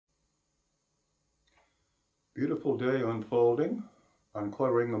Beautiful day unfolding,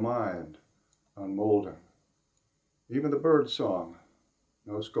 uncluttering the mind, unmoulding. Even the bird song,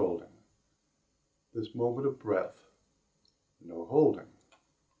 no scolding. This moment of breath, no holding.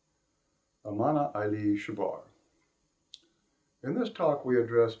 Amana, Aile, Shebar. In this talk we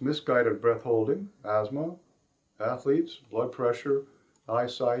address misguided breath holding, asthma, athletes, blood pressure,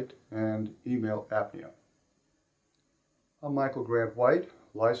 eyesight, and email apnea. I'm Michael Grant White,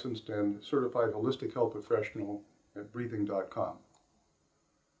 licensed and certified holistic health professional at breathing.com.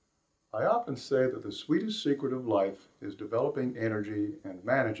 I often say that the sweetest secret of life is developing energy and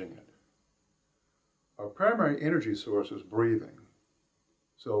managing it. Our primary energy source is breathing.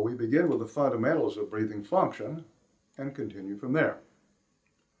 So we begin with the fundamentals of breathing function and continue from there.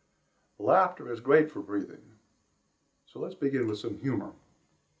 Laughter is great for breathing. So let's begin with some humor.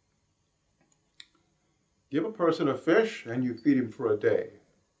 Give a person a fish and you feed him for a day.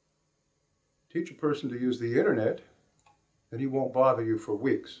 Teach a person to use the internet and he won't bother you for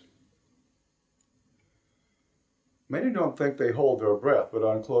weeks. Many don't think they hold their breath, but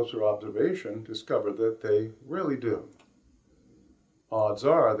on closer observation discover that they really do. Odds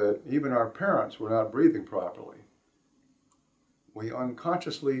are that even our parents were not breathing properly. We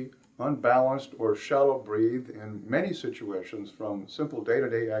unconsciously unbalanced or shallow breathe in many situations, from simple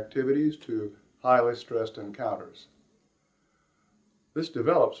day-to-day activities to highly stressed encounters. This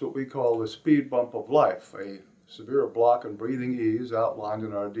develops what we call the speed bump of life, a severe block in breathing ease outlined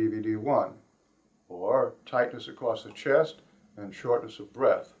in our DVD 1, or tightness across the chest and shortness of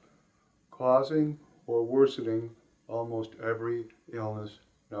breath, causing or worsening almost every illness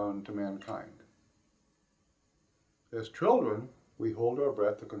known to mankind. As children, we hold our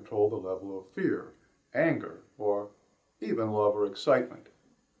breath to control the level of fear, anger, or even love or excitement.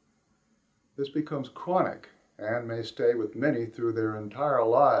 This becomes chronic and may stay with many through their entire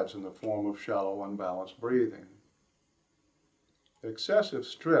lives in the form of shallow, unbalanced breathing. Excessive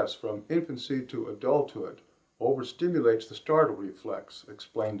stress from infancy to adulthood overstimulates the startle reflex,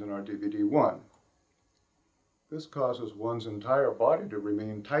 explained in our DVD 1. This causes one's entire body to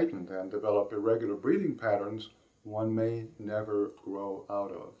remain tightened and develop irregular breathing patterns one may never grow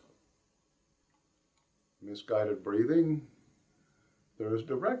out of. Misguided breathing. There is a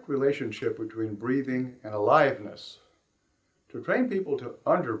direct relationship between breathing and aliveness. To train people to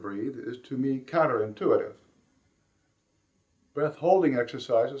underbreathe is, to me, counterintuitive. Breath holding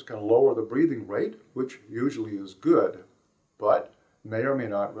exercises can lower the breathing rate, which usually is good, but may or may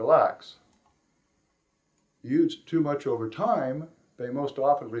not relax. Used too much over time, they most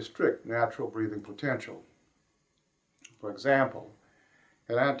often restrict natural breathing potential. For example,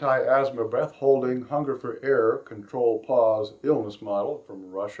 an anti-asthma breath holding hunger for air control pause illness model from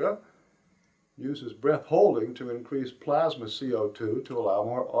Russia uses breath holding to increase plasma CO2 to allow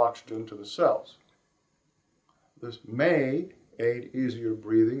more oxygen to the cells. This may aid easier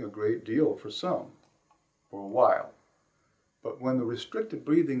breathing a great deal for some, for a while. But when the restricted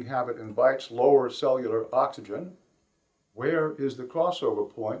breathing habit invites lower cellular oxygen, where is the crossover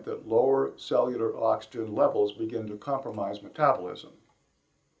point that lower cellular oxygen levels begin to compromise metabolism?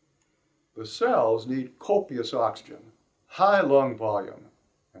 The cells need copious oxygen, high lung volume,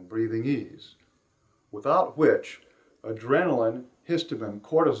 and breathing ease, without which adrenaline, histamine,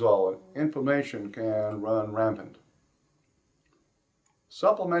 cortisol, and inflammation can run rampant.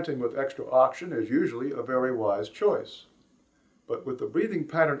 Supplementing with extra oxygen is usually a very wise choice. But with the breathing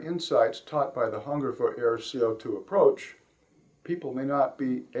pattern insights taught by the hunger for air CO2 approach, people may not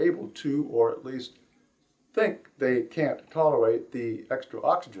be able to, or at least think they can't tolerate the extra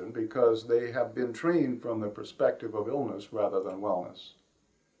oxygen because they have been trained from the perspective of illness rather than wellness.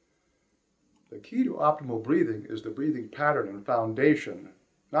 The key to optimal breathing is the breathing pattern and foundation,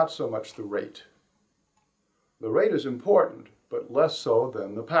 not so much the rate. The rate is important, but less so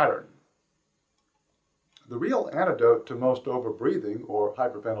than the pattern. The real antidote to most overbreathing or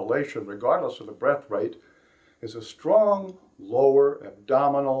hyperventilation, regardless of the breath rate, is a strong lower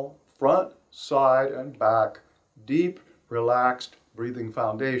abdominal, front, side, and back, deep, relaxed breathing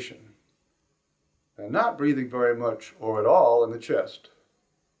foundation, and not breathing very much or at all in the chest.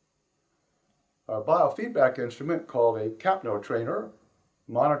 Our biofeedback instrument, called a capno trainer,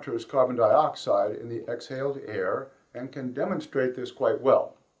 monitors carbon dioxide in the exhaled air and can demonstrate this quite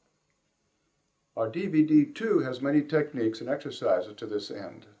well. Our DVD 2 has many techniques and exercises to this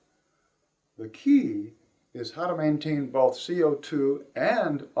end. The key is how to maintain both CO2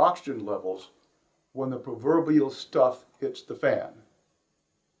 and oxygen levels when the proverbial stuff hits the fan.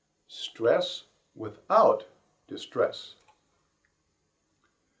 Stress without distress.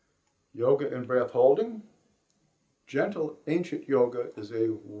 Yoga and breath holding. Gentle ancient yoga is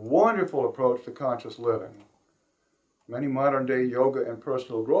a wonderful approach to conscious living. Many modern-day yoga and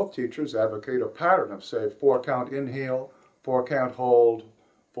personal growth teachers advocate a pattern of, say, 4-count inhale, 4-count hold,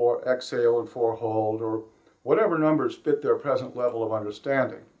 4 exhale, and 4 hold, or whatever numbers fit their present level of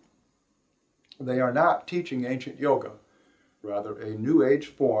understanding. They are not teaching ancient yoga, rather a New Age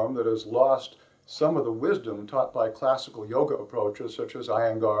form that has lost some of the wisdom taught by classical yoga approaches such as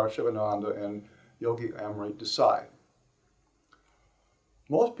Iyengar, Shivananda, and Yogi Amrit Desai.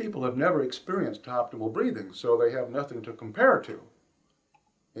 Most people have never experienced optimal breathing, so they have nothing to compare to.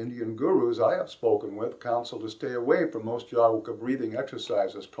 Indian gurus I have spoken with counsel to stay away from most yoga breathing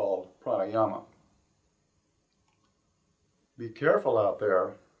exercises called pranayama. Be careful out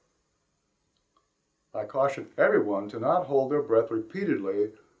there. I caution everyone to not hold their breath repeatedly,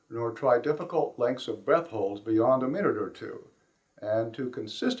 nor try difficult lengths of breath holds beyond a minute or two, and to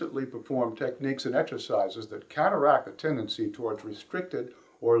consistently perform techniques and exercises that counteract the tendency towards restricted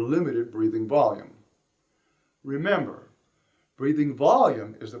or limited breathing volume. Remember, breathing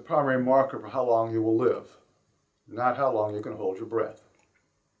volume is the primary marker for how long you will live, not how long you can hold your breath.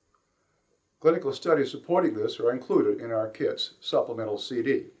 Clinical studies supporting this are included in our kit's supplemental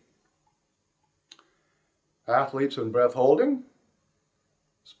CD. Athletes and breath holding.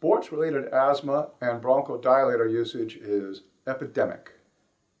 Sports-related asthma and bronchodilator usage is epidemic.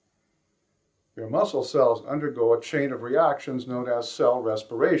 Your muscle cells undergo a chain of reactions known as cell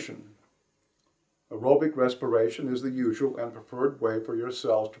respiration. Aerobic respiration is the usual and preferred way for your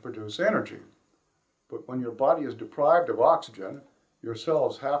cells to produce energy. But when your body is deprived of oxygen, your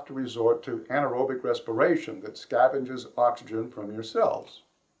cells have to resort to anaerobic respiration that scavenges oxygen from your cells.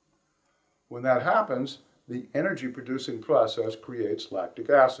 When that happens, the energy-producing process creates lactic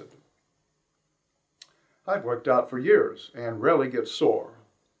acid. I've worked out for years and rarely get sore.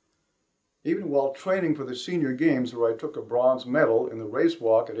 Even while training for the senior games where I took a bronze medal in the race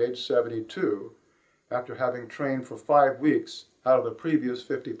walk at age 72, after having trained for 5 weeks out of the previous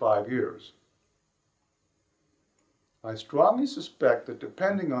 55 years. I strongly suspect that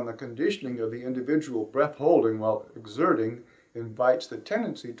depending on the conditioning of the individual, breath holding while exerting invites the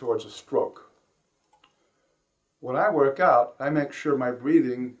tendency towards a stroke. When I work out, I make sure my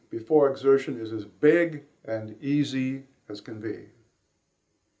breathing before exertion is as big and easy as can be.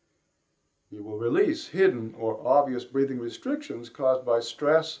 You will release hidden or obvious breathing restrictions caused by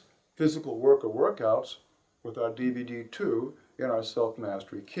stress, physical work or workouts with our DVD 2 in our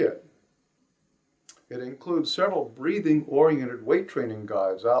Self-Mastery Kit. It includes several breathing-oriented weight training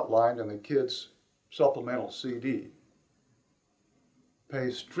guides outlined in the kit's supplemental CD.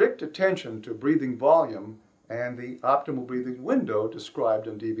 Pay strict attention to breathing volume and the optimal breathing window described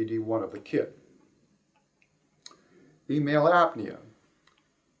in DVD 1 of the kit. Email apnea.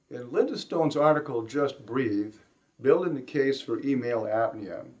 In Linda Stone's article, Just Breathe, Building the Case for Email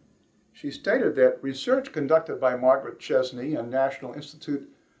Apnea, she stated that research conducted by Margaret Chesney and National Institute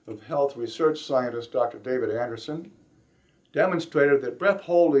of Health research scientist Dr. David Anderson demonstrated that breath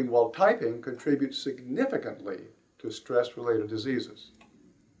holding while typing contributes significantly to stress-related diseases.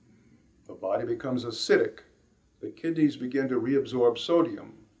 The body becomes acidic, the kidneys begin to reabsorb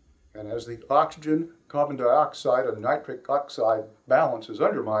sodium, and as the oxygen, carbon dioxide, and nitric oxide balance is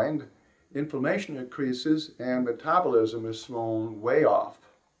undermined, inflammation increases and metabolism is thrown way off.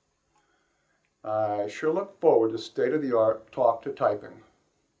 I sure look forward to state-of-the-art talk to typing.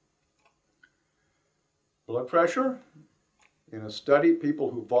 Blood pressure. In a study, people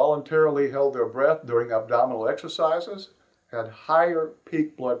who voluntarily held their breath during abdominal exercises had higher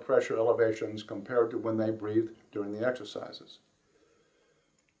peak blood pressure elevations compared to when they breathed during the exercises.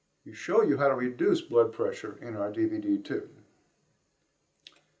 We show you how to reduce blood pressure in our DVD 2.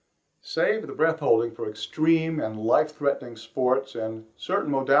 Save the breath holding for extreme and life-threatening sports and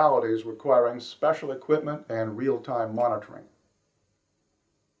certain modalities requiring special equipment and real-time monitoring.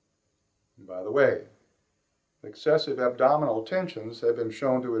 And by the way, excessive abdominal tensions have been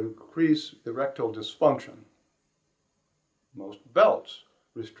shown to increase erectile dysfunction. Most belts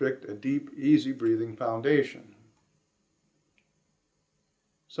restrict a deep, easy breathing foundation.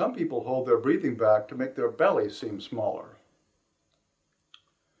 Some people hold their breathing back to make their belly seem smaller.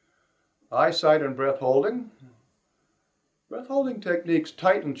 Eyesight and breath holding. Breath holding techniques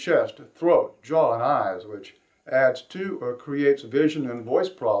tighten chest, throat, jaw, and eyes, which adds to or creates vision and voice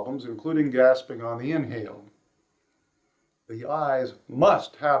problems, including gasping on the inhale. The eyes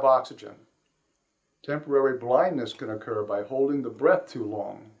must have oxygen. Temporary blindness can occur by holding the breath too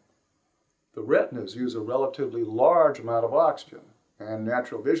long. The retinas use a relatively large amount of oxygen, and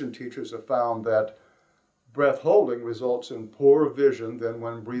natural vision teachers have found that breath holding results in poorer vision than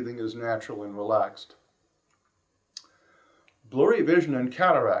when breathing is natural and relaxed. Blurry vision and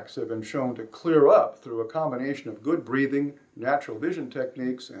cataracts have been shown to clear up through a combination of good breathing, natural vision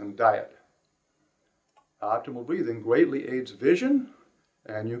techniques, and diet. Optimal breathing greatly aids vision,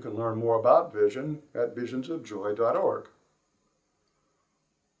 and you can learn more about vision at visionsofjoy.org.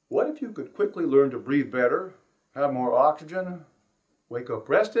 What if you could quickly learn to breathe better, have more oxygen, wake up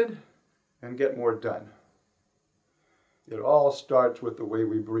rested, and get more done? It all starts with the way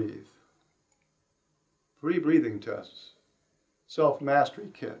we breathe. Free breathing tests, self-mastery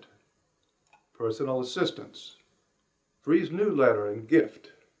kit, personal assistance, Free's newsletter and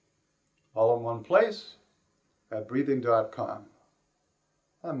gift, all in one place at breathing.com.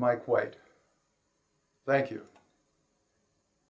 I'm Mike White. Thank you.